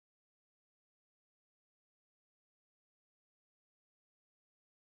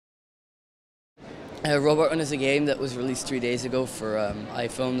Robot Run is a game that was released 3 days ago for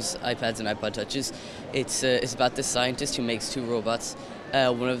iPhones, iPads, and iPod Touches. It's about this scientist who makes two robots.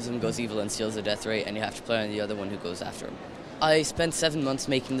 One of them goes evil and steals a death ray, and you have to play on the other one who goes after him. I spent 7 months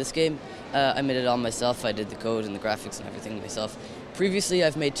making this game. I made it all myself. I did the code and the graphics and everything myself. Previously,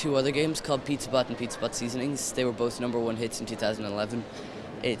 I've made two other games called PizzaBot and PizzaBot Seasonings. They were both #1 hits in 2011.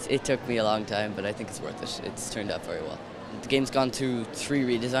 It took me a long time, but I think it's worth it. It's turned out very well. The game's gone through 3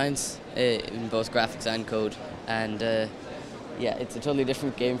 redesigns in both graphics and code, and yeah, it's a totally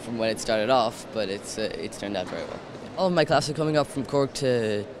different game from when it started off, but it's turned out very well. All of my class are coming up from Cork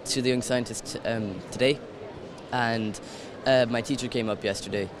to the Young Scientist today, and my teacher came up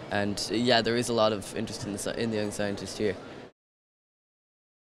yesterday, and yeah, there is a lot of interest in the Young Scientist here.